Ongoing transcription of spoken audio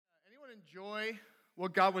enjoy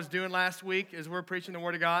what God was doing last week as we're preaching the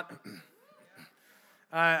Word of God?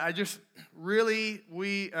 I just really,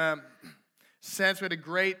 we sense we had a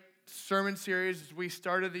great sermon series as we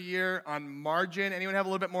started the year on margin. Anyone have a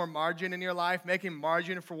little bit more margin in your life? Making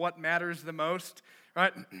margin for what matters the most,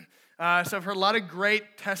 right? So I've heard a lot of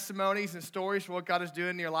great testimonies and stories for what God is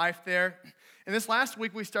doing in your life there. And this last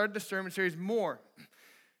week, we started the sermon series More.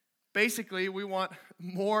 Basically, we want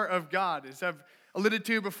more of God. As I've alluded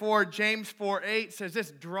to before, James 4:8 says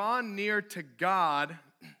this: draw near to God,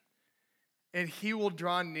 and he will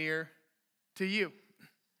draw near to you.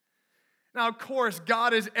 Now, of course,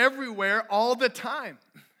 God is everywhere all the time,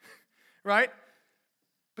 right?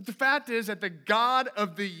 But the fact is that the God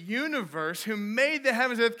of the universe, who made the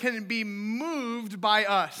heavens and earth, can be moved by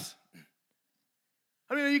us.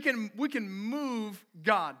 I mean, we can move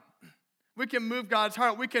God. We can move God's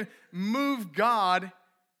heart. We can move God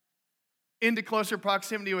into closer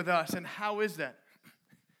proximity with us. And how is that?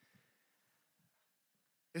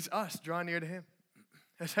 It's us drawing near to him.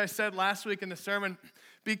 As I said last week in the sermon,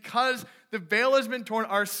 because the veil has been torn,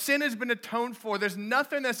 our sin has been atoned for, there's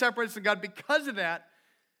nothing that separates us from God. Because of that,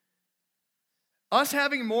 us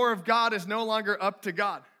having more of God is no longer up to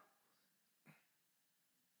God.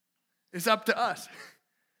 It's up to us.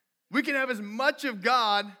 We can have as much of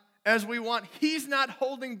God as we want. He's not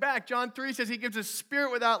holding back. John 3 says he gives us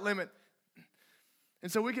spirit without limit.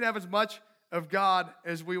 And so we can have as much of God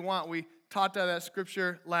as we want. We taught that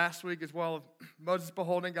scripture last week as well, of Moses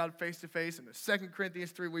beholding God face to face. And in 2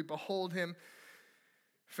 Corinthians 3, we behold him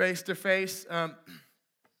face to face.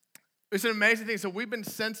 It's an amazing thing. So we've been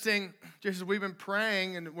sensing, just as we've been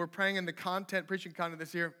praying, and we're praying in the preaching content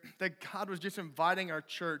this year, that God was just inviting our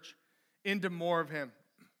church into more of him.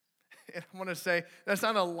 And I want to say, that's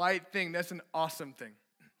not a light thing. That's an awesome thing.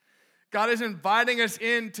 God is inviting us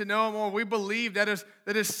in to know more. We believe that is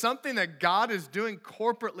something that God is doing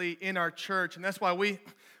corporately in our church. And that's why we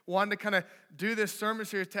wanted to kind of do this sermon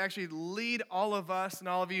series to actually lead all of us and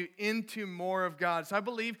all of you into more of God. So I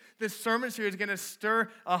believe this sermon series is going to stir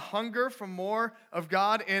a hunger for more of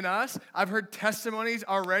God in us. I've heard testimonies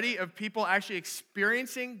already of people actually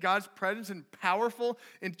experiencing God's presence in powerful,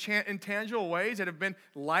 intangible ways that have been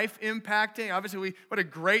life impacting. Obviously, we had a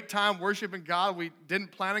great time worshiping God. We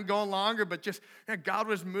didn't plan on going longer, but just God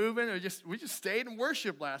was moving. We just stayed and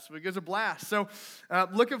worshiped last week. It was a blast. So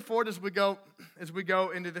looking forward as we go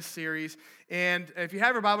into this series. And if you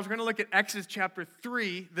have your Bibles, we're going to look at Exodus chapter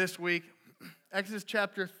 3 this week. Exodus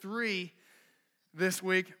chapter 3 this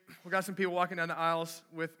we've got some people walking down the aisles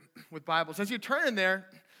with Bibles. As you turn in there,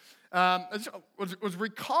 I was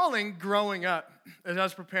recalling growing up as I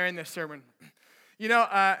was preparing this sermon. You know,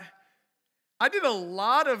 I did a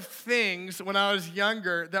lot of things when I was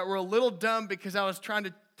younger that were a little dumb because I was trying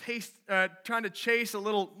to chase a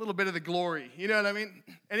little bit of the glory. You know what I mean?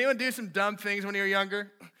 Anyone do some dumb things when you were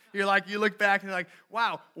younger? You look back and you're like,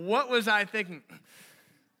 wow, what was I thinking?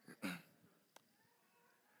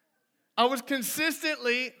 I was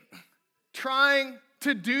consistently trying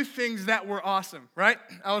to do things that were awesome, right?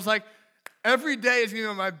 I was like, every day is going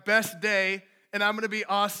to be my best day, and I'm going to be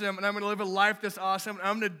awesome, and I'm going to live a life that's awesome, and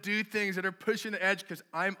I'm going to do things that are pushing the edge because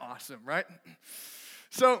I'm awesome, right?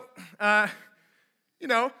 So,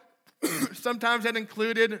 sometimes that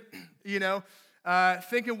included,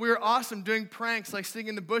 thinking we were awesome, doing pranks like sitting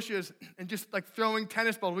in the bushes and just like throwing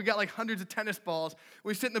tennis balls. We got like hundreds of tennis balls.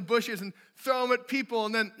 We sit in the bushes and throw them at people,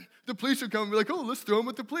 and then the police would come and be like, oh, let's throw them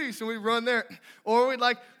at the police, and we'd run there. Or we'd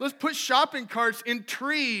let's put shopping carts in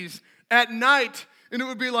trees at night, and it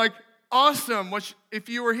would be like awesome, which if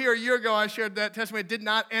you were here a year ago, I shared that testimony. It did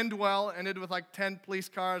not end well, ended with like 10 police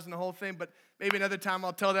cars and the whole thing, but maybe another time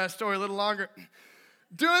I'll tell that story a little longer.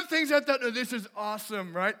 Doing things I thought, oh, this is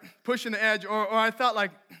awesome, right? Pushing the edge. Or I thought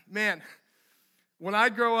like, man, when I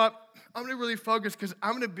grow up, I'm going to really focus because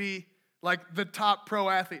I'm going to be like the top pro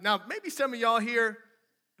athlete. Now, maybe some of y'all here,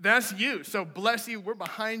 that's you. So bless you. We're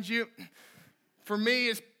behind you. For me,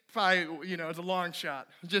 it's probably, it's a long shot.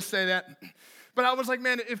 Just say that. But I was like,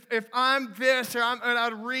 man, if I'm this, or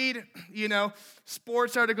I'd read,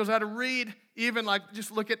 sports articles, I'd read even like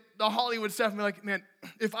just look at the Hollywood stuff and be like, man,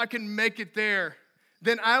 if I can make it there,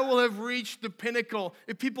 then I will have reached the pinnacle.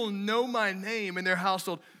 If people know my name in their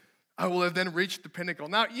household, I will have then reached the pinnacle.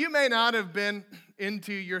 Now, you may not have been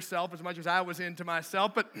into yourself as much as I was into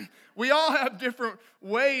myself, but we all have different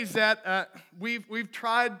ways that we've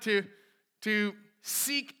tried to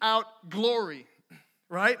seek out glory,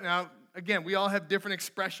 right? Now, again, we all have different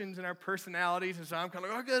expressions in our personalities, and so I'm kind of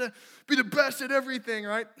like, I gotta be the best at everything,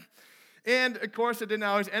 right? And, of course, it didn't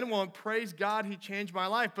always end well, and praise God, he changed my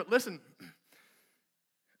life. But listen,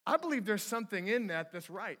 I believe there's something in that's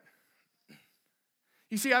right.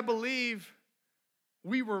 You see, I believe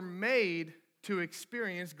we were made to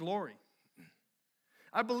experience glory.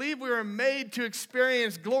 I believe we were made to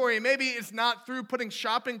experience glory. Maybe it's not through putting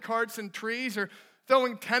shopping carts in trees or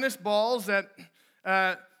throwing tennis balls at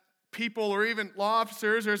people or even law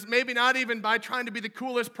officers, or maybe not even by trying to be the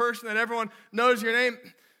coolest person that everyone knows your name,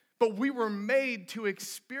 but we were made to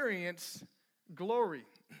experience glory.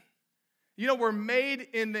 You know, we're made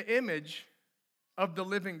in the image of the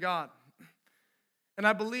living God. And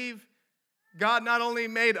I believe God not only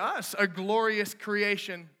made us a glorious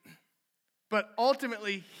creation, but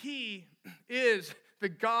ultimately, He is the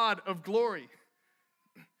God of glory.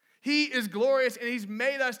 He is glorious, and He's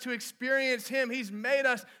made us to experience Him. He's made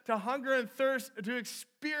us to hunger and thirst to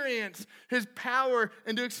experience His power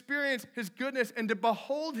and to experience His goodness and to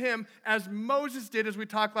behold Him as Moses did, as we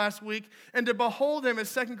talked last week, and to behold Him,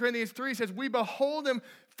 as 2 Corinthians 3 says, we behold Him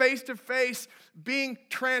face to face, being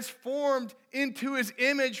transformed into His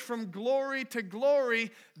image from glory to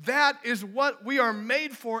glory. That is what we are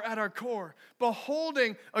made for at our core.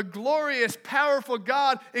 Beholding a glorious, powerful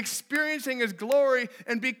God, experiencing His glory,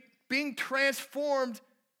 and being transformed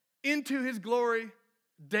into His glory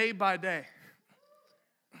day by day.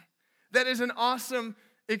 That is an awesome,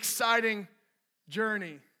 exciting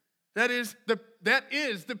journey. That is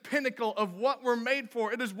the pinnacle of what we're made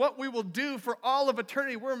for. It is what we will do for all of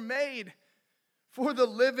eternity. We're made for the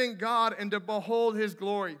living God and to behold His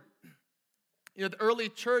glory. You know, the early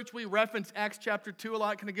church, we reference Acts chapter 2 a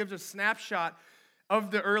lot. It kind of gives a snapshot of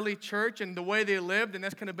the early church and the way they lived, and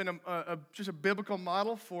that's kind of been just a biblical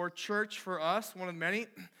model for church for us, one of many.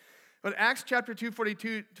 But Acts chapter 2,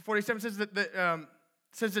 42 to 47 says that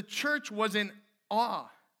the church was in awe.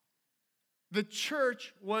 The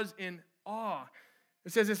church was in awe.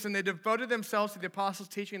 It says this, and they devoted themselves to the apostles'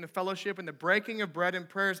 teaching and the fellowship and the breaking of bread and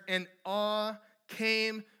prayers, and awe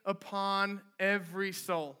came upon every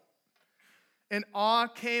soul. And awe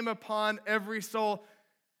came upon every soul.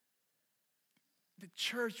 The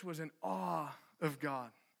church was in awe of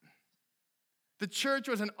God. The church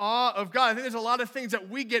was in awe of God. I think there's a lot of things that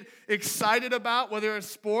we get excited about, whether it's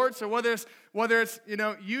sports or whether it's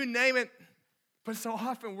you name it. But so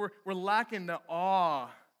often we're lacking the awe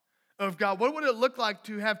of God. What would it look like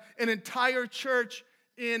to have an entire church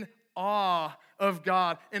in awe of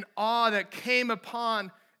God? An awe that came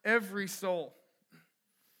upon every soul.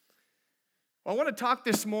 Well, I want to talk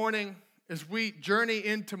this morning as we journey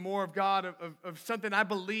into more of God, of something I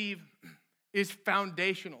believe is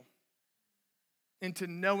foundational into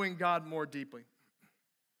knowing God more deeply.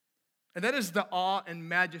 And that is the awe and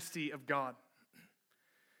majesty of God.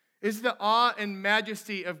 It's the awe and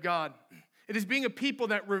majesty of God. It is being a people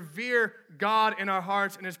that revere God in our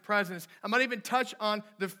hearts and His presence. I might even touch on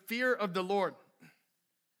the fear of the Lord.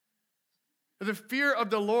 The fear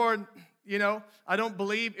of the Lord, I don't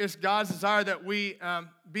believe it's God's desire that we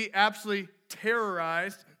be absolutely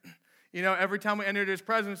terrorized, every time we enter His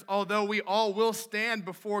presence, although we all will stand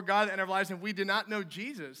before God in our lives and we do not know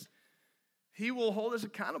Jesus. He will hold us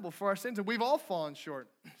accountable for our sins, and we've all fallen short.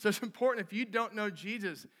 So it's important, if you don't know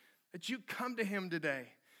Jesus, that you come to Him today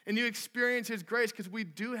and you experience His grace, because we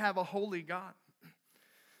do have a holy God.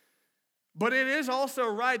 But it is also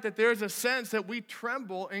right that there's a sense that we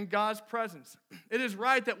tremble in God's presence. It is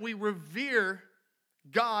right that we revere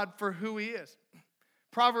God for who He is.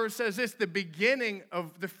 Proverbs says this, the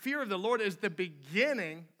fear of the Lord is the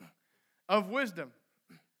beginning of wisdom.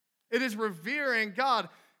 It is revering God,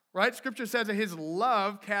 right? Scripture says that His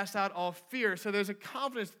love casts out all fear. So there's a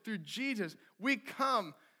confidence through Jesus. We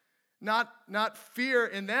come, not fear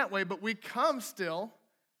in that way, but we come still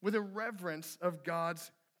with a reverence of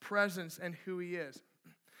God's presence and who He is.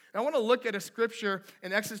 And I want to look at a scripture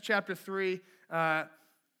in Exodus chapter 3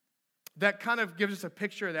 that kind of gives us a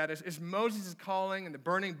picture of that. Is Moses' calling in the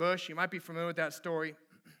burning bush. You might be familiar with that story.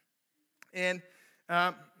 And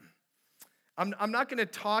I'm not going to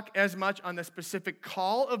talk as much on the specific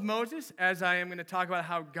call of Moses as I am going to talk about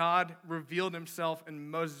how God revealed Himself in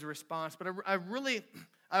Moses' response. But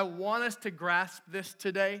I want us to grasp this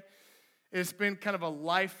today. It's been kind of a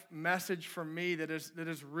life message for me that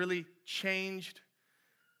has really changed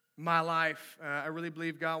my life. I really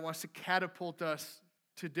believe God wants to catapult us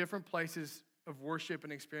to different places of worship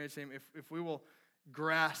and experiencing Him if we will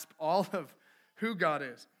grasp all of who God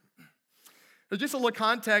is. So just a little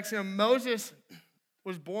context, Moses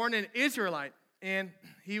was born an Israelite, and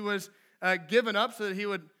he was given up so that he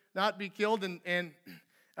would not be killed, and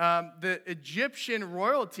the Egyptian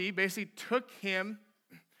royalty basically took him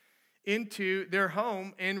into their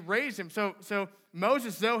home and raised him. So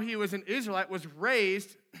Moses, though he was an Israelite, was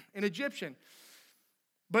raised an Egyptian.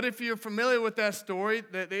 But if you're familiar with that story,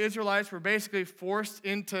 the Israelites were basically forced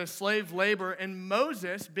into slave labor, and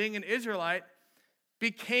Moses, being an Israelite,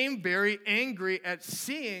 became very angry at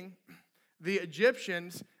seeing the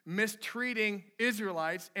Egyptians mistreating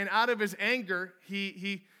Israelites, and out of his anger,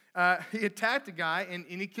 he attacked a guy and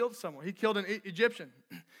he killed someone. He killed an Egyptian.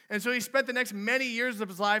 And so he spent the next many years of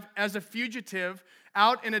his life as a fugitive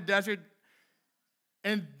out in a desert.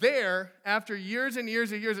 And there, after years and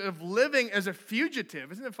years and years of living as a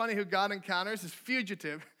fugitive, isn't it funny who God encounters as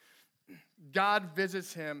fugitive? God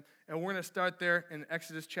visits him, and we're going to start there in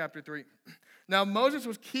Exodus chapter 3. Now, Moses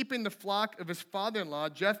was keeping the flock of his father-in-law,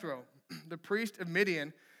 Jethro, the priest of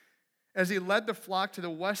Midian, as he led the flock to the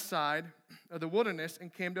west side of the wilderness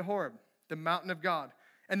and came to Horeb, the mountain of God.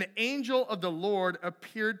 And the angel of the Lord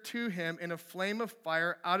appeared to him in a flame of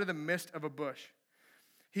fire out of the midst of a bush.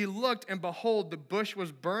 He looked, and behold, the bush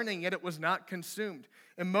was burning, yet it was not consumed.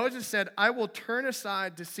 And Moses said, I will turn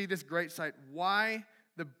aside to see this great sight, why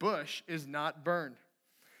the bush is not burned.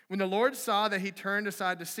 When the Lord saw that he turned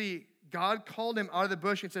aside to see, God called him out of the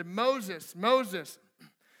bush and said, Moses, Moses.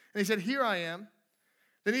 And he said, here I am.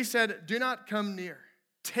 Then he said, do not come near.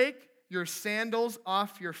 Take your sandals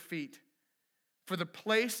off your feet, for the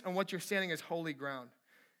place on which you're standing is holy ground.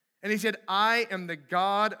 And he said, I am the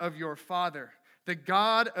God of your father, the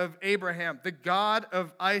God of Abraham, the God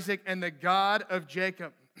of Isaac, and the God of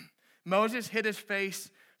Jacob. Moses hid his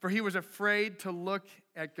face, for he was afraid to look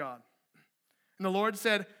at God. And the Lord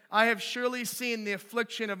said, I have surely seen the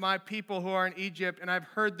affliction of my people who are in Egypt, and I've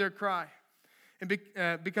heard their cry,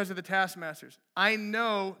 and because of the taskmasters. I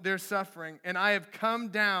know their suffering, and I have come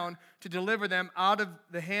down to deliver them out of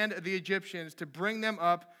the hand of the Egyptians, to bring them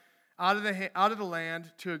up out of the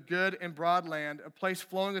land to a good and broad land, a place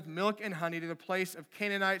flowing with milk and honey, to the place of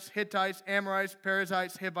Canaanites, Hittites, Amorites,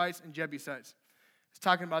 Perizzites, Hivites, and Jebusites. It's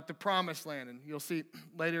talking about the promised land, and you'll see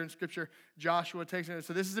later in Scripture, Joshua takes it.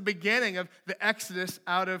 So this is the beginning of the Exodus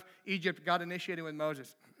out of Egypt, God initiating with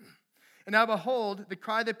Moses. And now behold, the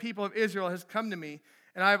cry of the people of Israel has come to me,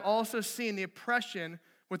 and I have also seen the oppression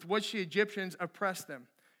with which the Egyptians oppress them.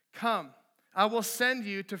 Come, I will send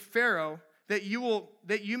you to Pharaoh, that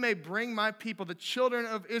you may bring my people, the children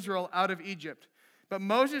of Israel, out of Egypt. But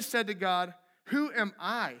Moses said to God, who am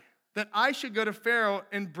I, that I should go to Pharaoh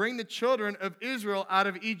and bring the children of Israel out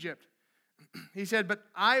of Egypt? He said, but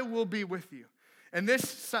I will be with you, and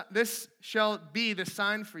this shall be the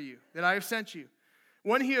sign for you, that I have sent you.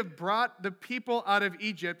 When you have brought the people out of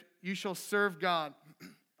Egypt, you shall serve God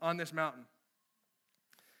on this mountain.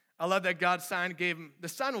 I love that God's sign gave him. The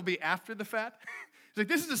sign will be after the fact. He's like,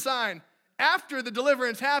 this is a sign. After the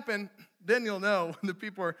deliverance happened, then you'll know when the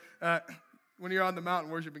people are, when you're on the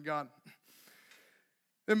mountain worshiping God.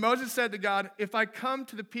 Then Moses said to God, if I come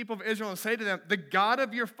to the people of Israel and say to them, the God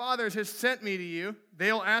of your fathers has sent me to you,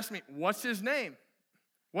 they'll ask me, what's his name?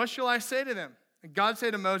 What shall I say to them? And God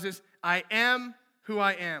said to Moses, I am who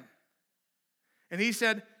I am. And he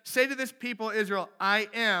said, say to this people, Israel, I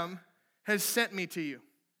am has sent me to you.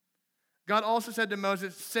 God also said to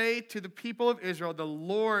Moses, say to the people of Israel, the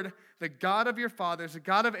Lord, the God of your fathers, the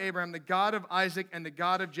God of Abraham, the God of Isaac, and the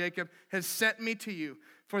God of Jacob has sent me to you.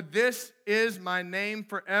 For this is my name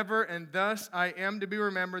forever, and thus I am to be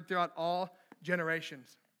remembered throughout all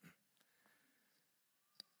generations.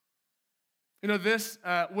 You know, this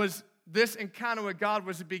encounter with God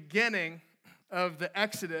was the beginning of the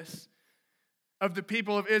Exodus of the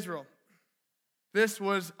people of Israel. This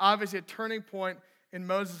was obviously a turning point in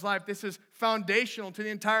Moses' life. This is foundational to the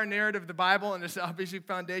entire narrative of the Bible, and it's obviously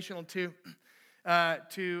foundational to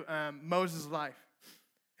Moses' life.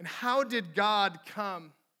 And how did God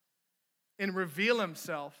come and reveal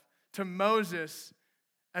himself to Moses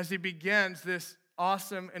as he begins this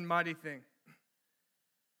awesome and mighty thing?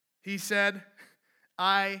 He said,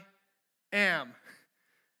 I am.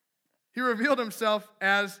 He revealed himself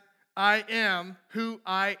as I am who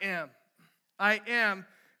I am. I am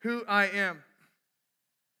who I am.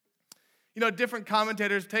 You know, different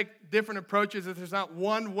commentators take different approaches. If there's not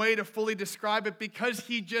one way to fully describe it, because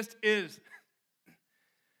he just is.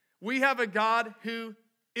 We have a God who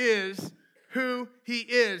is who he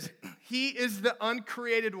is. He is the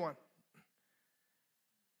uncreated one.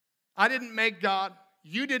 I didn't make God.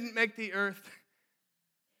 You didn't make the earth.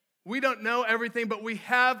 We don't know everything, but we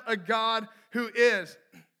have a God who is.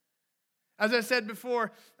 As I said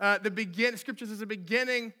before, Scripture says the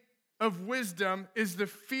beginning of wisdom is the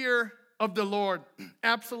fear of the Lord.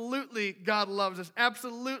 Absolutely, God loves us.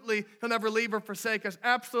 Absolutely, he'll never leave or forsake us.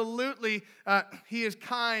 Absolutely, he is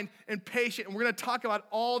kind and patient. And we're going to talk about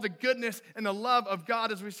all the goodness and the love of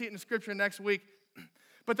God as we see it in Scripture next week.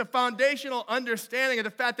 but the foundational understanding of the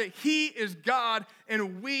fact that he is God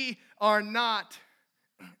and we are not.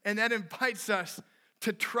 And that invites us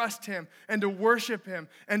to trust him and to worship him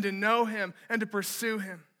and to know him and to pursue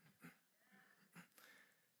him.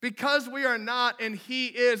 Because we are not and he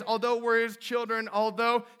is, although we're his children,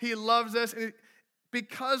 although he loves us,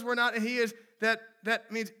 because we're not and he is,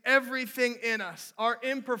 that means everything in us, our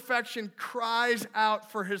imperfection cries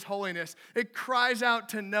out for his holiness. It cries out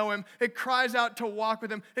to know him. It cries out to walk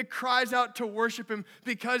with him. It cries out to worship him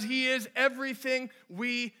because he is everything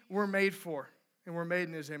we were made for, and we're made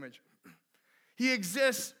in his image. He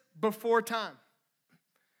exists before time.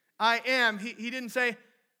 I am. He didn't say,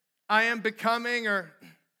 I am becoming, or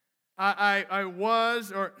I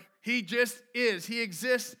was, or he just is. He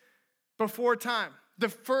exists before time. The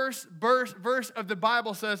first verse of the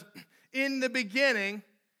Bible says, in the beginning,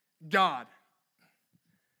 God.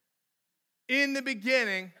 In the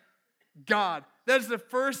beginning, God. That is the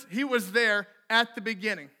first, he was there at the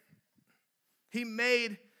beginning. He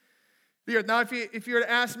made the earth. Now, if you were to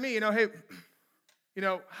ask me, hey,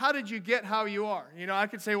 how did you get how you are? I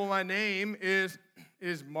could say, well, my name is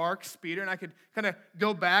Mark Speeder, and I could kind of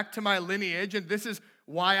go back to my lineage, and this is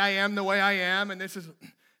why I am the way I am, and this is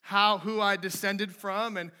who I descended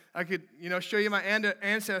from, and I could, show you my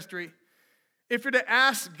ancestry. If you're to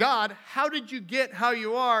ask God, how did you get how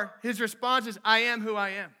you are? His response is, I am who I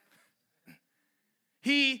am.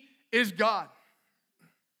 He is God.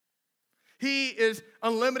 He is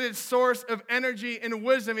unlimited source of energy and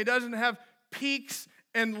wisdom. He doesn't have peaks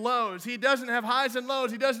and lows. He doesn't have highs and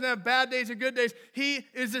lows. He doesn't have bad days or good days. He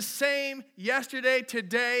is the same yesterday,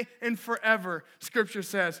 today, and forever, Scripture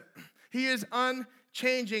says. He is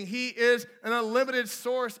unchanging. He is an unlimited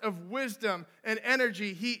source of wisdom and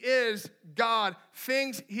energy. He is God.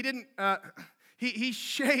 He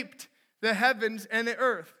shaped the heavens and the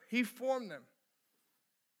earth. He formed them.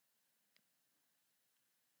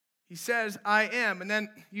 He says, I am. And then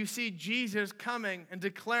you see Jesus coming and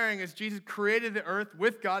declaring as Jesus created the earth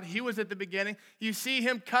with God. He was at the beginning. You see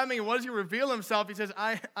him coming, and what does he reveal himself? He says,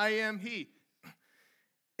 I am he.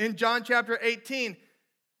 In John chapter 18,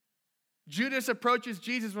 Judas approaches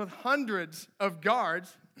Jesus with hundreds of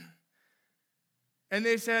guards. And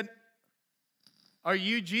they said, are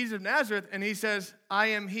you Jesus of Nazareth? And he says, I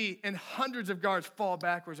am he. And hundreds of guards fall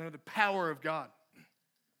backwards under the power of God.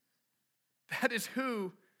 That is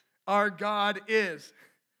who our God is.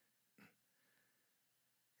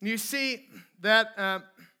 And you see that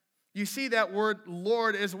word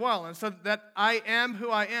Lord as well. And so that I am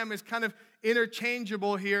who I am is kind of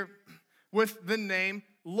interchangeable here with the name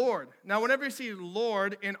Lord. Now, whenever you see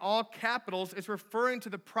Lord in all capitals, it's referring to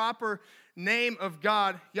the proper name of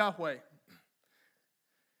God, Yahweh.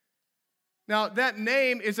 Now, that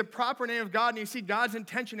name is a proper name of God, and you see God's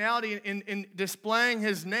intentionality in displaying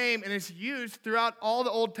his name, and it's used throughout all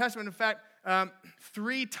the Old Testament. In fact,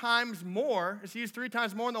 3 times more. It's used 3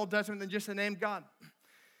 times more in the Old Testament than just the name God.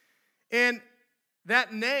 And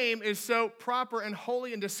that name is so proper and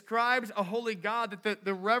holy and describes a holy God that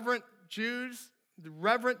the reverent Jews, the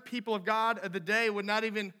reverent people of God of the day would not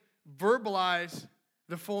even verbalize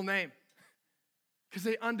the full name because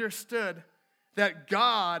they understood that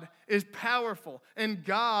God is powerful, and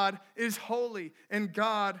God is holy, and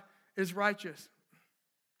God is righteous.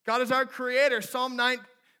 God is our creator. Psalm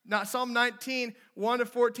 19,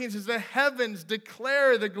 1-14 says, the heavens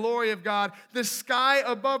declare the glory of God. The sky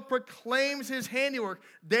above proclaims his handiwork.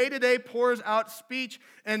 Day to day pours out speech,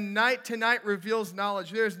 and night to night reveals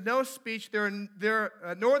knowledge. There is no speech,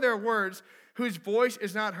 nor their words, whose voice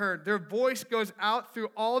is not heard. Their voice goes out through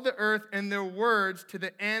all the earth, and their words to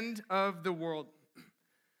the end of the world.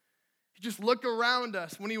 You just look around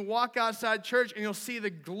us when you walk outside church, and you'll see the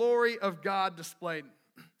glory of God displayed.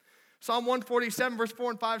 Psalm 147, verse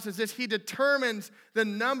 4 and 5 says this, he determines the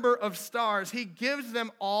number of stars. He gives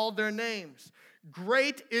them all their names.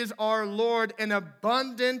 Great is our Lord and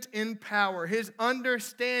abundant in power. His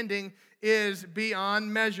understanding is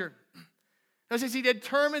beyond measure. That says he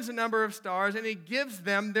determines the number of stars and he gives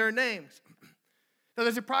them their names. Now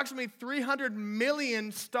there's approximately 300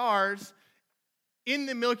 million stars in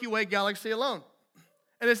the Milky Way galaxy alone.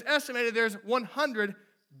 And it's estimated there's 100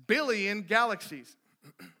 billion galaxies.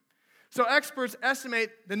 So experts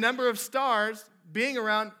estimate the number of stars being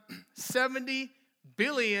around 70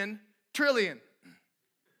 billion trillion.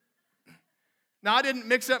 Now, I didn't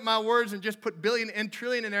mix up my words and just put billion and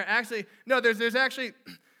trillion in there. Actually, no, there's actually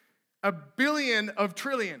a billion of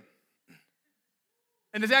trillion.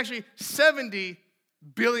 And there's actually 70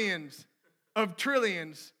 billions of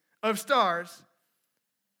trillions of stars,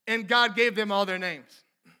 and God gave them all their names.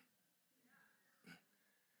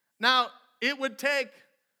 Now, it would take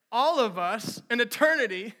all of us an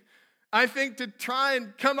eternity, I think, to try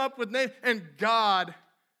and come up with names. And God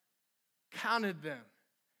counted them.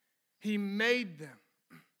 He made them.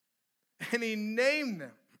 And he named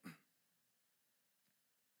them.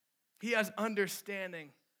 He has understanding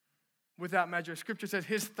without measure. Scripture says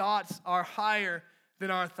his thoughts are higher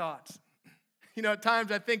than our thoughts. You know, at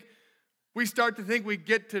times I think we start to think we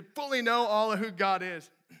get to fully know all of who God is.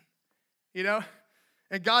 You know?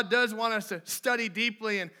 And God does want us to study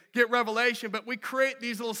deeply and get revelation, but we create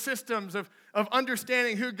these little systems of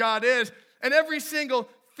understanding who God is. And every single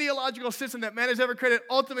theological system that man has ever created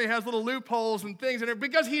ultimately has little loopholes and things in it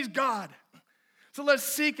because he's God. So let's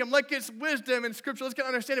seek him. Let's get wisdom in Scripture. Let's get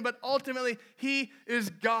understanding. But ultimately, he is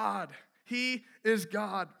God. He is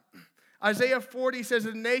God. Isaiah 40 says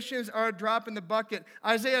the nations are a drop in the bucket.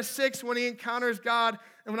 Isaiah 6, when he encounters God,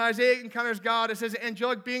 and when Isaiah encounters God, it says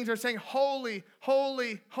angelic beings are saying, holy,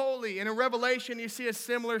 holy, holy. And in Revelation, you see a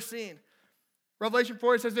similar scene. Revelation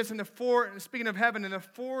 4 says this, speaking of heaven, and the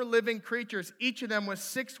four living creatures, each of them with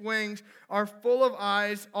 6 wings, are full of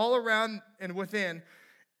eyes all around and within.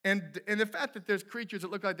 And the fact that there's creatures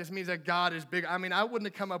that look like this means that God is big. I mean, I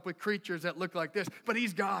wouldn't have come up with creatures that look like this, but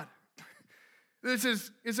he's God.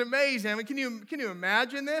 It's amazing. I mean, can you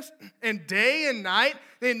imagine this? And day and night,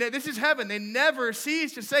 this is heaven. They never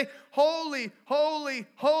cease to say, holy, holy,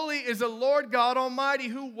 holy is the Lord God Almighty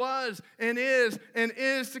who was and is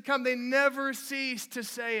to come. They never cease to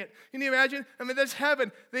say it. Can you imagine? I mean, that's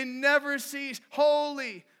heaven. They never cease.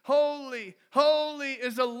 Holy, holy, holy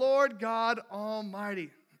is the Lord God Almighty.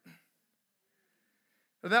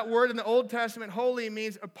 That word in the Old Testament, holy,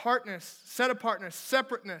 means apartness, set apartness,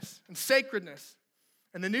 separateness, and sacredness.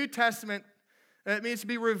 In the New Testament, it means to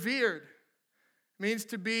be revered. It means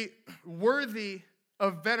to be worthy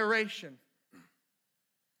of veneration.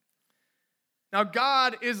 Now,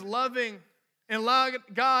 God is loving, and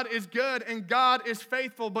God is good, and God is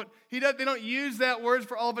faithful, but they don't use that word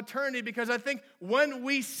for all of eternity because I think when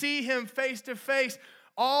we see him face to face,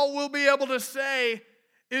 all we'll be able to say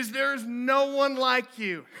is there's no one like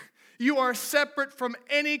you. You are separate from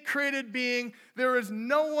any created being. There is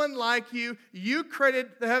no one like you. You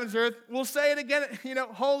created the heavens and earth. We'll say it again,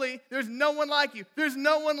 holy. There's no one like you. There's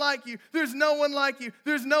no one like you. There's no one like you.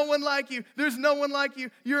 There's no one like you. There's no one like you.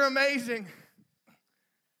 You're amazing.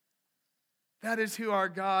 That is who our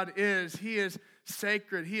God is. He is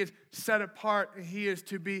sacred. He is set apart, and he is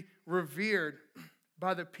to be revered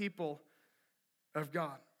by the people of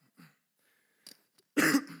God.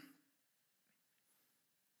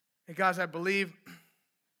 And guys, I believe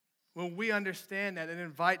when we understand that, it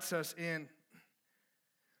invites us in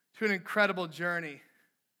to an incredible journey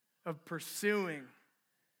of pursuing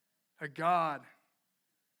a God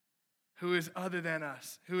who is other than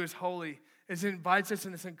us, who is holy. It invites us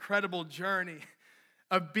in this incredible journey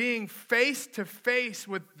of being face to face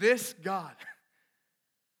with this God.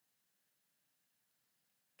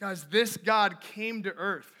 Guys, this God came to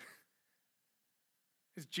earth.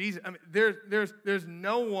 It's Jesus. I mean, there's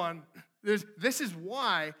no one. This is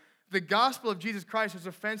why the gospel of Jesus Christ was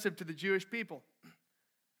offensive to the Jewish people.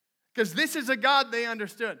 Because this is a God they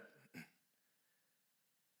understood.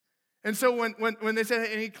 And so when they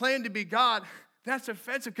said, and he claimed to be God, that's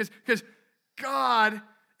offensive because God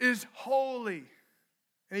is holy.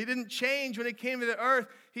 And he didn't change when he came to the earth.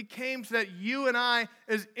 He came so that you and I,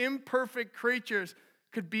 as imperfect creatures,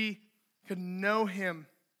 could know him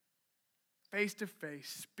face to face,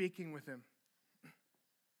 speaking with him.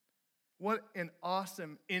 What an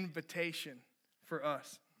awesome invitation for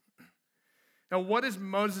us. Now, what is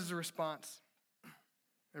Moses' response?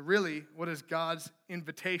 And really, what is God's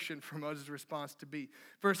invitation for Moses' response to be?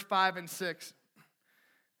 Verse 5 and 6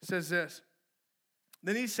 says this.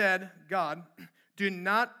 Then he said, God, do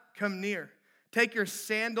not come near. Take your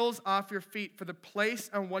sandals off your feet, for the place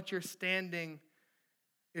on which you're standing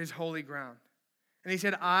is holy ground. And he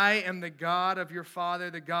said, I am the God of your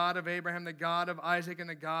father, the God of Abraham, the God of Isaac, and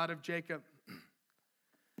the God of Jacob.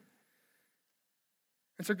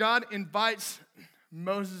 And so God invites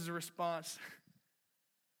Moses' response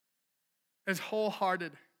as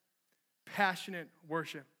wholehearted, passionate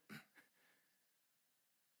worship.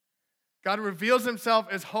 God reveals himself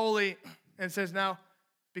as holy and says, now,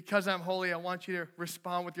 because I'm holy, I want you to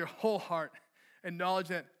respond with your whole heart. Acknowledge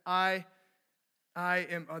that I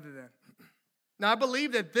am other than. Now, I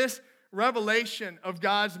believe that this revelation of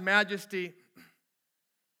God's majesty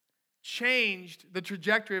changed the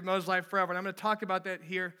trajectory of Moses' life forever. And I'm going to talk about that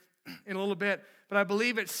here in a little bit. But I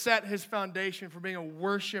believe it set his foundation for being a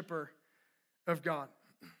worshiper of God.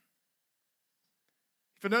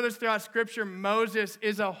 If you notice throughout Scripture, Moses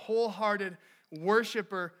is a wholehearted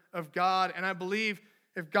worshiper of God. And I believe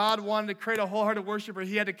if God wanted to create a wholehearted worshiper,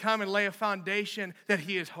 he had to come and lay a foundation that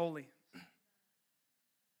he is holy.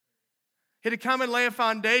 He had to come and lay a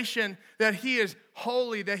foundation that he is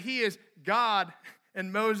holy, that he is God,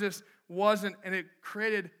 and Moses wasn't, and it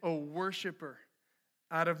created a worshiper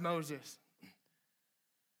out of Moses.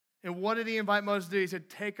 And what did he invite Moses to do? He said,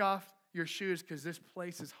 take off your shoes because this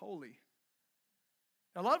place is holy.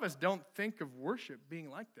 Now, a lot of us don't think of worship being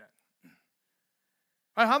like that.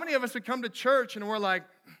 Right, how many of us would come to church and we're like,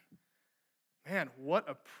 man, what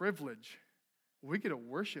a privilege. We get to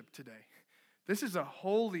worship today. This is a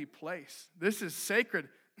holy place. This is sacred.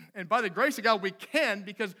 And by the grace of God, we can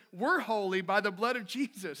because we're holy by the blood of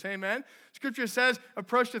Jesus. Amen? Scripture says,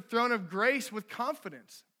 approach the throne of grace with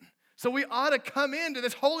confidence. So we ought to come into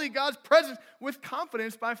this holy God's presence with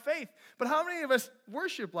confidence by faith. But how many of us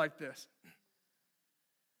worship like this?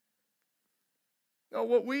 No,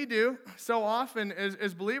 what we do so often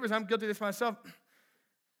as believers, I'm guilty of this myself,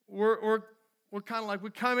 we're kind of like, we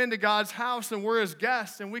come into God's house and we're his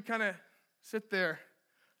guests and we kind of sit there.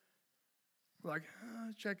 We're like,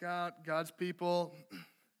 check out God's people.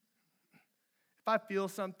 If I feel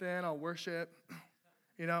something, I'll worship,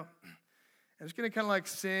 you know. I'm just going to kind of like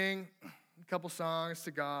sing a couple songs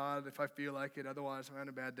to God if I feel like it. Otherwise, I'm having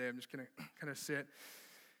a bad day. I'm just going to kind of sit.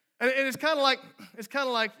 And it's kind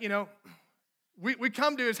of like, you know, we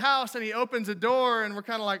come to his house and he opens a door and we're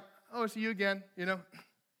kind of like, oh, it's you again, you know.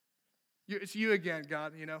 It's you again,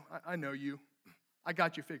 God, you know. I know you. I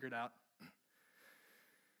got you figured out.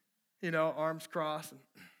 You know, arms crossed.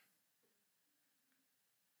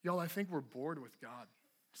 Y'all, I think we're bored with God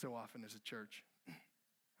so often as a church.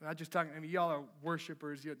 I'm not just talking, I mean, y'all are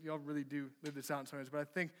worshipers. Y'all really do live this out in some ways. But I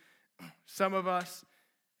think some of us,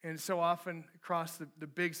 and so often across the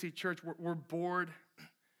Big C church, we're bored.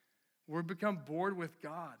 We've become bored with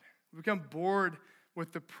God. We've become bored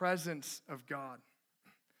with the presence of God.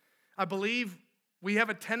 I believe we have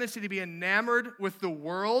a tendency to be enamored with the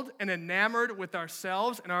world and enamored with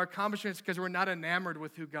ourselves and our accomplishments because we're not enamored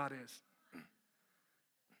with who God is.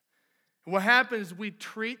 What happens, we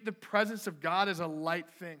treat the presence of God as a light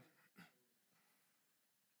thing.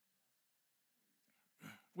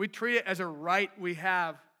 We treat it as a right we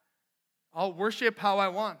have. I'll worship how I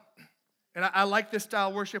want. And I like this style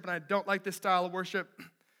of worship, and I don't like this style of worship.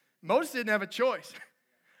 Moses didn't have a choice.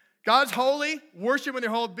 God's holy, worship with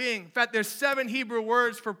your whole being. In fact, there's 7 Hebrew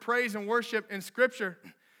words for praise and worship in Scripture.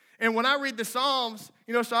 And when I read the Psalms,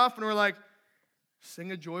 you know, so often we're like,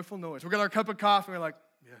 sing a joyful noise. We got our cup of coffee, and we're like,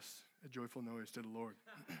 yes, a joyful noise to the Lord.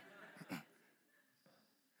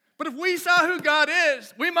 But if we saw who God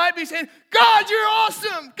is, we might be saying, God, you're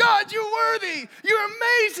awesome. God, you're worthy. You're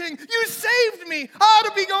amazing. You saved me. I ought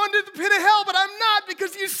to be going to the pit of hell, but I'm not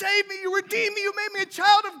because you saved me. You redeemed me. You made me a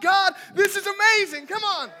child of God. This is amazing. Come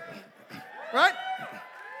on. Right?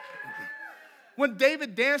 When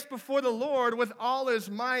David danced before the Lord with all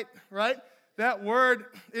his might, right? That word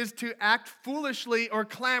is to act foolishly or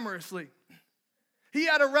clamorously. He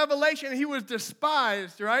had a revelation. He was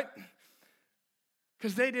despised, right?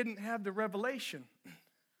 Because they didn't have the revelation.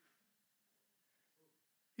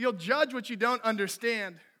 You'll judge what you don't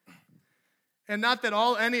understand. And not that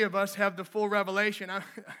any of us have the full revelation.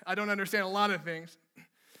 I don't understand a lot of things.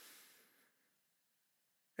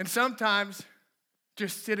 And sometimes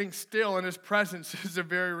just sitting still in his presence is a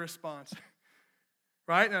very response.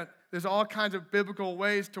 Right? Now, there's all kinds of biblical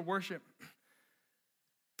ways to worship.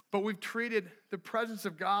 But we've treated the presence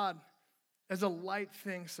of God as a light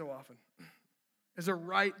thing so often. As a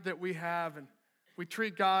right that we have, and we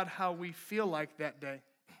treat God how we feel like that day,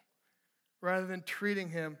 rather than treating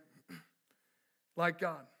him like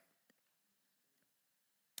God.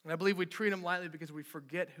 And I believe we treat him lightly because we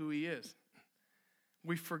forget who he is.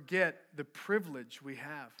 We forget the privilege we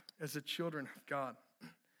have as the children of God.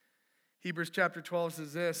 Hebrews chapter 12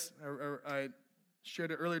 says this, I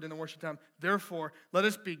shared it earlier during the worship time. Therefore, let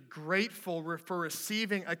us be grateful for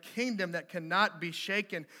receiving a kingdom that cannot be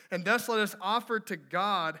shaken. And thus let us offer to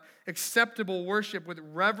God acceptable worship with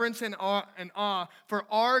reverence and awe, for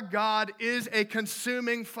our God is a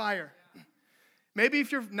consuming fire. Maybe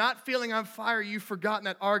if you're not feeling on fire, you've forgotten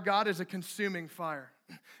that our God is a consuming fire.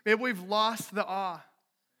 Maybe we've lost the awe.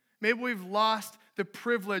 Maybe we've lost the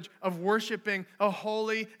privilege of worshiping a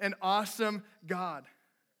holy and awesome God.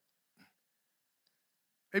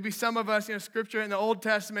 Maybe some of us, Scripture in the Old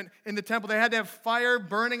Testament, in the temple, they had to have fire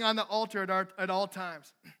burning on the altar at all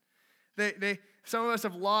times. Some of us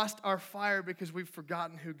have lost our fire because we've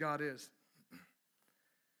forgotten who God is.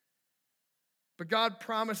 But God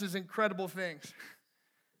promises incredible things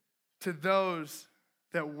to those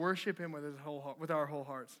that worship him with our whole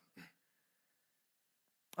hearts.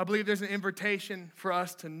 I believe there's an invitation for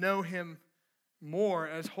us to know him more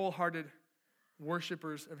as wholehearted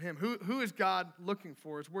worshipers of him. Who is God looking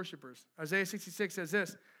for as worshipers? Isaiah 66 says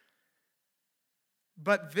this,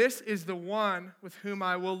 "But this is the one with whom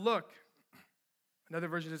I will look." Another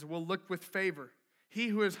version says, "will look with favor. He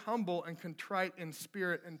who is humble and contrite in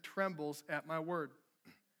spirit and trembles at my word."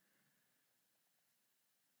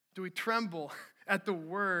 Do we tremble at the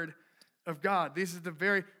word of God? These are the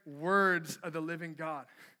very words of the living God.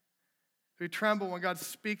 Do we tremble when God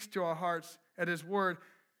speaks to our hearts at his word?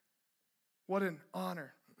 What an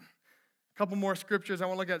honor. A couple more scriptures. I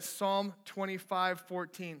want to look at Psalm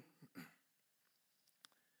 25:14. It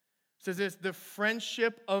says this, "The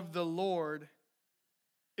friendship of the Lord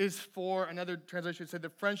is for," another translation said, "the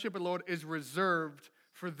friendship of the Lord is reserved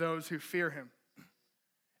for those who fear him,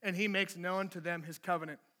 and he makes known to them his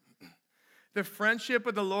covenant." The friendship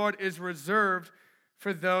of the Lord is reserved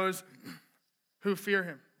for those who fear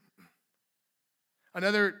him.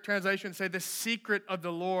 Another translation said, "the secret of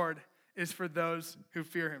the Lord is for those who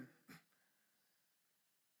fear him."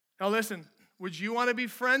 Now listen, would you want to be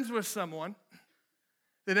friends with someone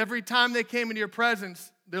that every time they came into your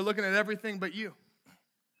presence, they're looking at everything but you?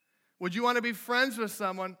 Would you want to be friends with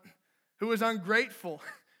someone who is ungrateful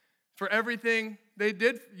for everything you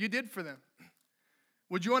did for them?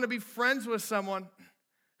 Would you want to be friends with someone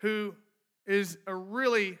who is a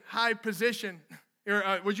really high position?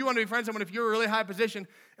 Or would you want to be friends with someone if you're a really high position,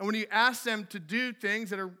 and when you ask them to do things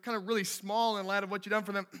that are kind of really small in light of what you've done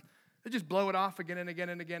for them, they just blow it off again and again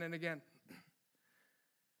and again and again?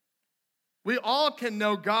 We all can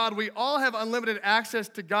know God. We all have unlimited access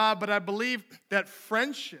to God, but I believe that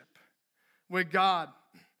friendship with God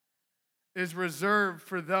is reserved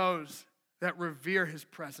for those that revere his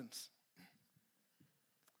presence.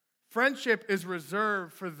 Friendship is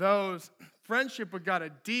reserved for those, friendship with God, a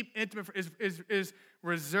deep, intimate, is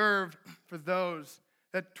reserved for those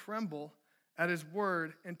that tremble at his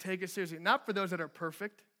word and take it seriously. Not for those that are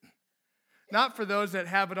perfect, not for those that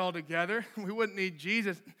have it all together. We wouldn't need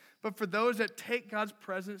Jesus, but for those that take God's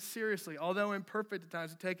presence seriously, although imperfect at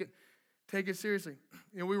times, to take it seriously.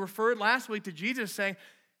 We referred last week to Jesus saying,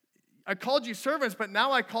 "I called you servants, but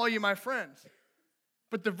now I call you my friends."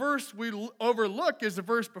 But the verse we overlook is the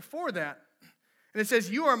verse before that. And it says,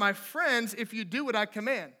 "You are my friends if you do what I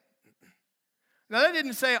command." Now that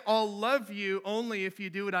didn't say, "I'll love you only if you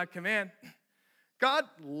do what I command." God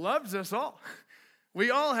loves us all.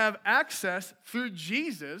 We all have access through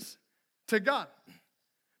Jesus to God.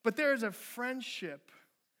 But there is a friendship,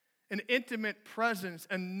 an intimate presence,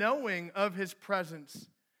 a knowing of his presence,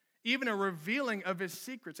 even a revealing of his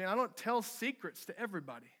secrets. And I don't tell secrets to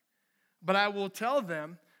everybody, but I will tell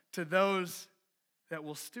them to those that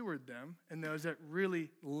will steward them and those that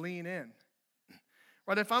really lean in.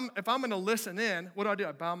 Right? If I'm going to listen in, what do?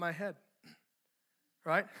 I bow my head.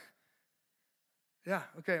 Right? Yeah,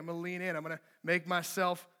 okay, I'm going to lean in. I'm going to make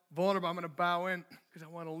myself vulnerable. I'm going to bow in because I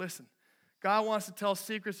want to listen. God wants to tell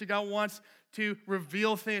secrets. God wants to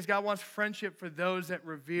reveal things. God wants friendship for those that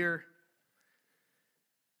revere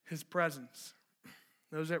his presence,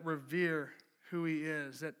 those that revere who he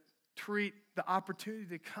is, that treat the opportunity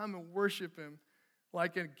to come and worship him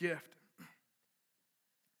like a gift.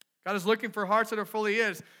 God is looking for hearts that are fully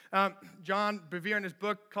his. John Bevere, in his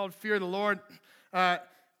book called Fear of the Lord, kind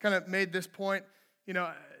of made this point.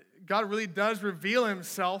 God really does reveal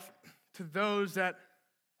himself to those that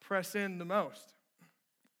press in the most.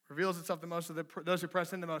 Reveals itself the most to those who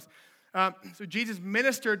press in the most. So Jesus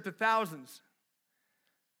ministered to thousands.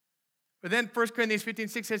 But then 1 Corinthians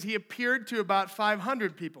 15:6 says he appeared to about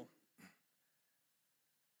 500 people.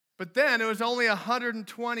 But then it was only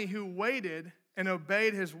 120 who waited and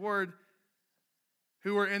obeyed his word,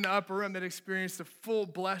 who were in the upper room, that experienced the full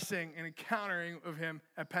blessing and encountering of him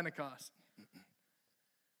at Pentecost.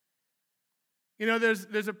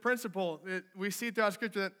 There's a principle that we see throughout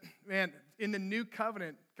Scripture that, man, in the new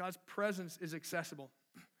covenant, God's presence is accessible.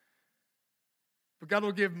 But God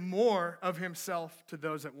will give more of himself to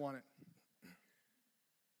those that want it.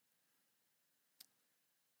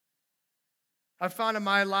 I've found in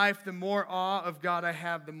my life, the more awe of God I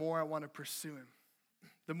have, the more I want to pursue him.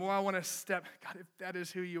 The more I want to step, God, if that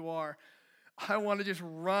is who you are, I want to just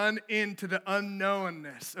run into the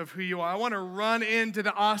unknownness of who you are. I want to run into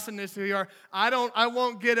the awesomeness of who you are. I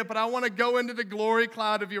won't get it, but I want to go into the glory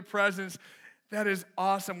cloud of your presence. That is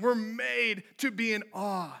awesome. We're made to be in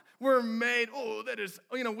awe. We're made,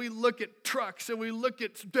 we look at trucks and we look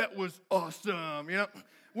at, that was awesome.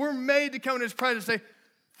 We're made to come in his presence and say,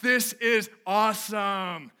 this is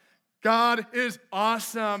awesome. God is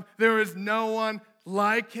awesome. There is no one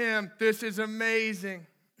like him. This is amazing.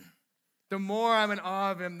 The more I'm in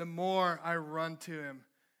awe of him, the more I run to him,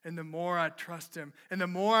 and the more I trust him. And the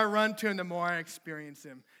more I run to him, the more I experience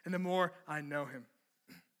him, and the more I know him.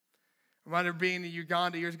 I remember being in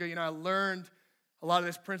Uganda years ago. I learned a lot of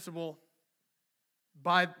this principle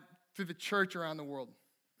through the church around the world.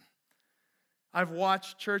 I've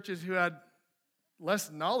watched churches who had less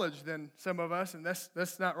knowledge than some of us, and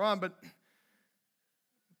that's not wrong, but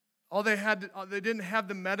they didn't have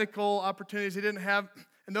the medical opportunities,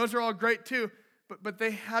 and those are all great too, but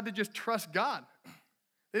they had to just trust God.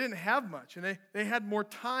 They didn't have much, and they had more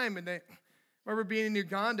time, and I remember being in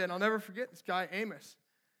Uganda, and I'll never forget this guy, Amos.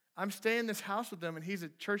 I'm staying in this house with him, and he's a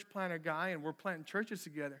church planter guy, and we're planting churches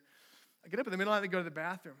together. I get up in the middle of the night to go to the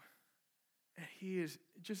bathroom, and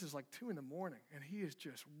it's like 2 a.m, and he is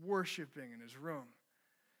just worshiping in his room,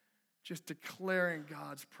 just declaring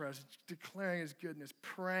God's presence, declaring his goodness,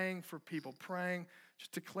 praying for people,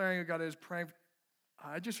 just declaring who God is, praying.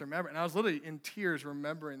 I just remember, and I was literally in tears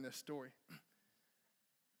remembering this story.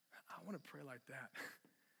 I want to pray like that.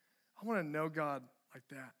 I want to know God like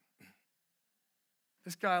that.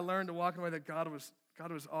 This guy learned to walk in the way that God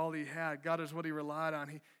was all he had. God was what he relied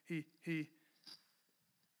on. He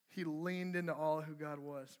leaned into all who God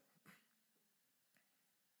was.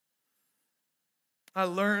 I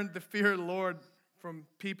learned the fear of the Lord from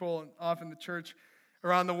people and often the church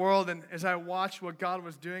around the world. And as I watched what God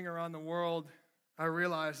was doing around the world, I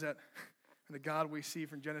realized that the God we see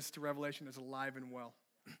from Genesis to Revelation is alive and well.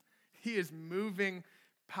 He is moving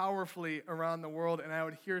powerfully around the world, and I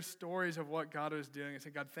would hear stories of what God was doing and say,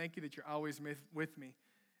 God, thank you that you're always with me,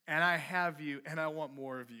 and I have you, and I want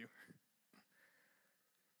more of you.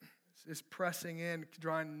 It's pressing in,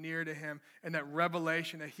 drawing near to him, and that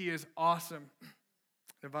revelation that he is awesome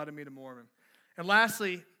invited me to more of him. And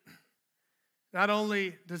lastly, not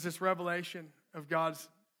only does this revelation of God's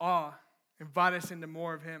awe invite us into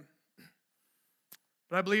more of him,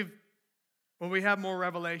 but I believe when we have more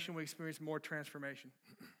revelation, we experience more transformation.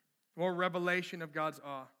 More revelation of God's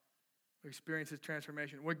awe, we experience his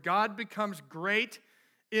transformation. When God becomes great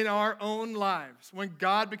in our own lives, when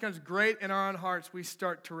God becomes great in our own hearts, we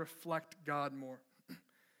start to reflect God more.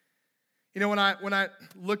 When I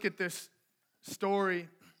look at this story,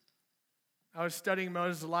 I was studying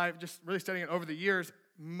Moses' life, just really studying it over the years.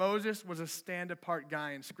 Moses was a stand-apart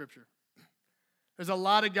guy in Scripture. There's a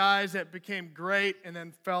lot of guys that became great and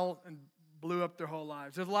then fell and blew up their whole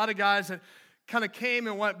lives. There's a lot of guys that kind of came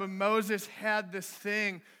and went, but Moses had this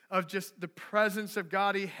thing of just the presence of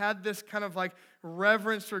God. He had this kind of like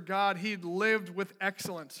reverence for God. He lived with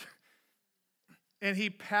excellence. And he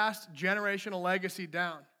passed generational legacy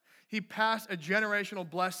down. He passed a generational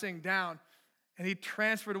blessing down. And he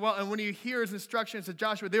transferred well. And when you hear his instructions to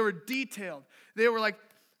Joshua, they were detailed. They were like,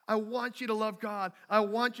 I want you to love God. I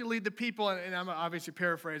want you to lead the people. And I'm obviously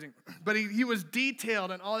paraphrasing. But he was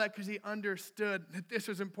detailed and all that because he understood that this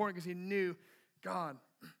was important because he knew God.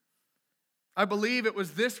 I believe it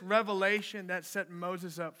was this revelation that set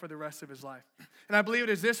Moses up for the rest of his life. And I believe it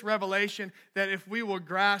is this revelation that if we will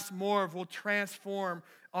grasp more of, will transform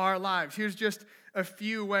our lives. Here's just a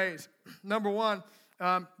few ways. Number one,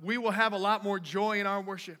 we will have a lot more joy in our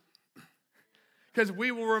worship. Because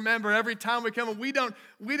we will remember every time we come, and we don't,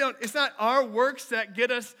 it's not our works that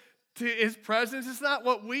get us to his presence. It's not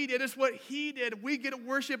what we did, it's what he did. We get to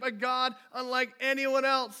worship a God unlike anyone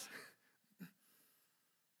else.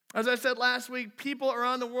 As I said last week, people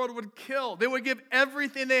around the world would kill. They would give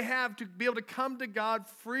everything they have to be able to come to God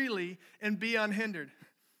freely and be unhindered.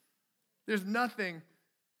 There's nothing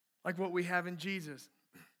like what we have in Jesus.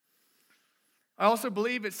 I also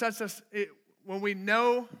believe it sets us, when we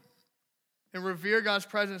know and revere God's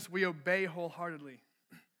presence, we obey wholeheartedly.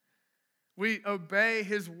 We obey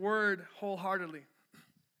his word wholeheartedly.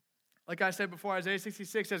 Like I said before, Isaiah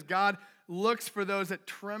 66 says, God looks for those that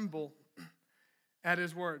tremble at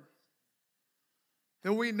his word.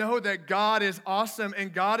 Then we know that God is awesome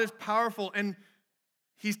and God is powerful and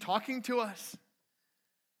he's talking to us.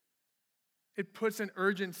 It puts an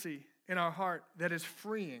urgency in our heart that is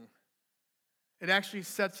freeing. It actually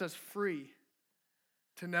sets us free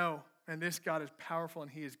to know, and this God is powerful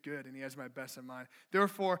and he is good and he has my best in mind.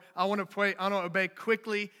 Therefore, I want to pray, I want to obey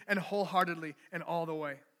quickly and wholeheartedly and all the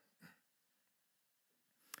way.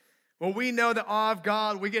 When we know the awe of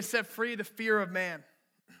God, we get set free of the fear of man.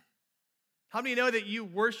 How many know that you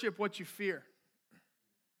worship what you fear?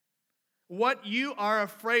 What you are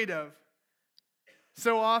afraid of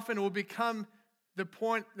so often will become the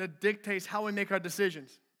point that dictates how we make our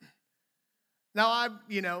decisions. Now, I,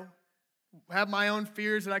 have my own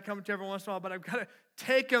fears that I come to every once in a while, but I've got to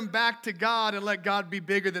take them back to God and let God be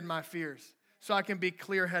bigger than my fears so I can be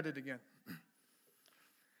clear-headed again.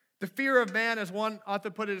 The fear of man, as one author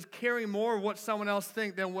put it, is caring more of what someone else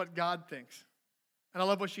thinks than what God thinks. And I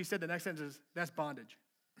love what she said. The next sentence is, that's bondage.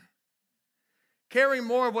 Caring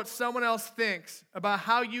more of what someone else thinks about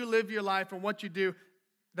how you live your life and what you do,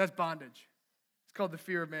 that's bondage. It's called the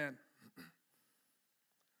fear of man.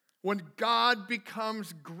 When God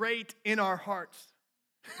becomes great in our hearts,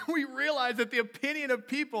 we realize that the opinion of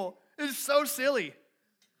people is so silly.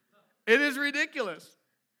 It is ridiculous.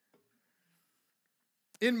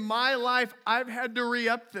 In my life, I've had to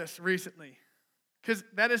re-up this recently because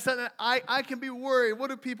that is something that I can be worried.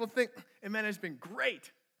 What do people think? And man, it's been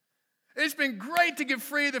great. It's been great to get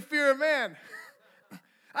free of the fear of man.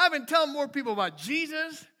 I've been telling more people about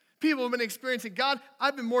Jesus. People have been experiencing God.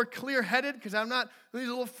 I've been more clear-headed because I'm not these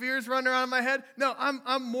little fears running around in my head. No,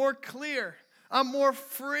 I'm more clear. I'm more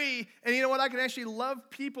free. And you know what? I can actually love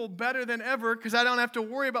people better than ever because I don't have to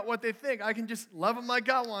worry about what they think. I can just love them like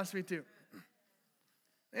God wants me to.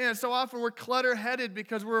 And so often we're clutter-headed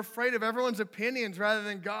because we're afraid of everyone's opinions rather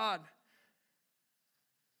than God.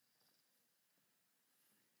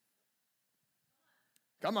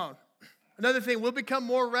 Come on. Another thing, we'll become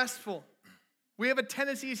more restful. We have a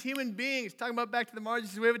tendency as human beings, talking about back to the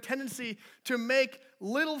margins, we have a tendency to make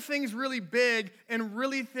little things really big and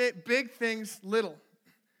really big things little.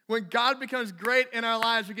 When God becomes great in our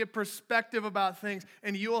lives, we get perspective about things,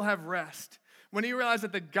 and you will have rest. When you realize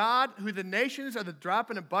that the God who the nations are the drop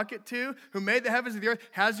in a bucket to, who made the heavens and the earth,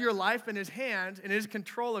 has your life in his hands and is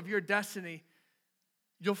control of your destiny,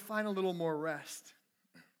 you'll find a little more rest.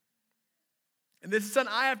 And this is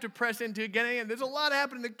something I have to press into getting in. There's a lot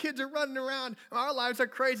happening. The kids are running around. Our lives are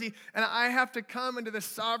crazy. And I have to come into the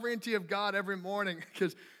sovereignty of God every morning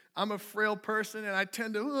because I'm a frail person and I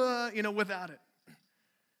tend to, without it.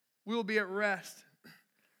 We will be at rest.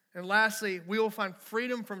 And lastly, we will find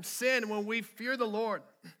freedom from sin when we fear the Lord.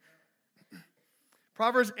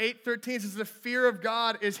 Proverbs 8:13 says the fear of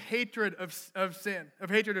God is hatred of sin, of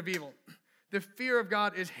hatred of evil. The fear of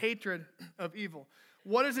God is hatred of evil.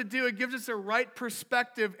 What does it do? It gives us a right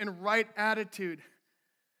perspective and right attitude.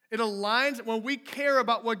 It aligns, when we care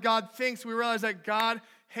about what God thinks, we realize that God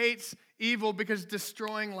hates evil because it's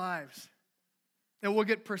destroying lives. And we'll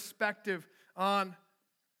get perspective on,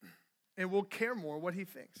 and we'll care more what he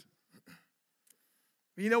thinks.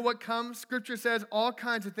 You know what comes? Scripture says all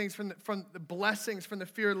kinds of things from the blessings from the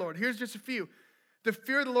fear of the Lord. Here's just a few. The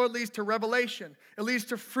fear of the Lord leads to revelation. It leads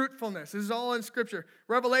to fruitfulness. This is all in Scripture.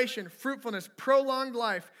 Revelation, fruitfulness, prolonged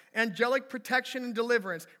life, angelic protection and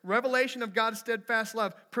deliverance, revelation of God's steadfast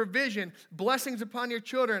love, provision, blessings upon your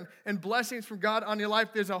children, and blessings from God on your life.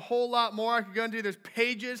 There's a whole lot more I could go into. There's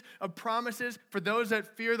pages of promises for those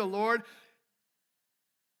that fear the Lord.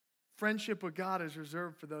 Friendship with God is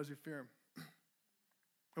reserved for those who fear him.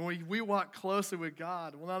 And when we walk closely with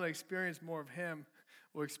God, we'll not only experience more of him,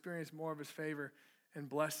 we'll experience more of his favor and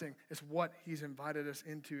blessing. It's what he's invited us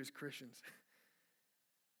into as Christians.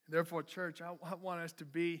 Therefore, church, I want us to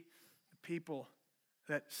be the people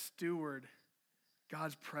that steward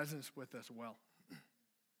God's presence with us well. Of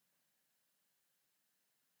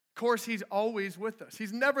course, he's always with us.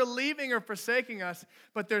 He's never leaving or forsaking us,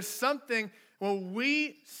 but there's something when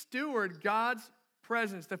we steward God's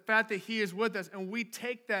presence, the fact that he is with us, and we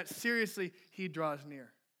take that seriously, he draws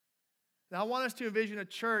near. Now, I want us to envision a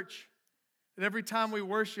church that every time we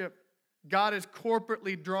worship, God is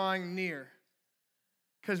corporately drawing near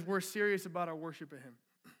because we're serious about our worship of him.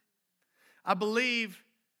 I believe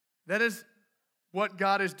that is what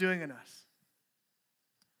God is doing in us.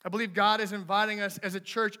 I believe God is inviting us as a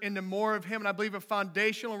church into more of him, and I believe a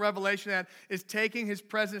foundational revelation of that is taking his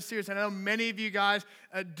presence serious. And I know many of you guys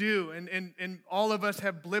do, and all of us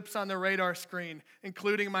have blips on the radar screen,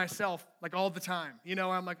 including myself, like all the time. You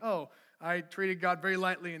know, I'm like, oh, I treated God very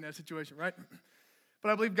lightly in that situation, right?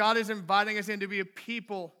 But I believe God is inviting us in to be a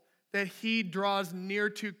people that he draws near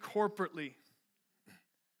to corporately,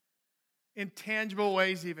 in tangible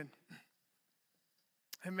ways even.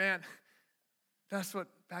 And man, that's what,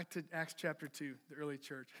 back to Acts chapter 2, the early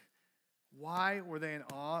church. Why were they in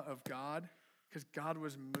awe of God? Because God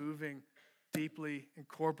was moving deeply and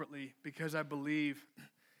corporately, because I believe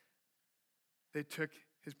they took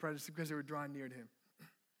his presence because they were drawing near to him.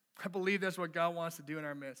 I believe that's what God wants to do in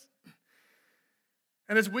our midst.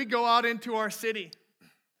 And as we go out into our city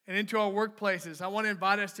and into our workplaces, I want to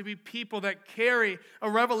invite us to be people that carry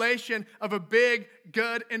a revelation of a big,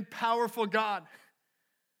 good, and powerful God.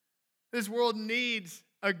 This world needs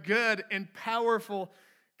a good and powerful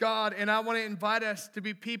God, and I want to invite us to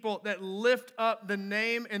be people that lift up the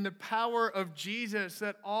name and the power of Jesus, so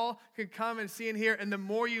that all can come and see and hear. And the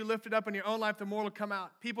more you lift it up in your own life, the more will come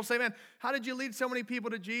out. People say, man, how did you lead so many people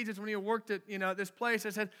to Jesus when you worked at this place? I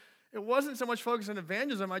said, it wasn't so much focused on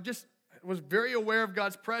evangelism. I just was very aware of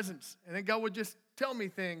God's presence. And then God would just tell me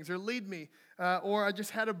things or lead me. Or I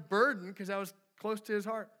just had a burden because I was close to his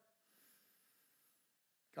heart.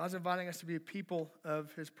 God's inviting us to be a people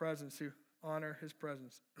of his presence, who honor his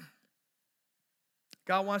presence.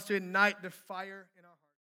 God wants to ignite the fire in our hearts.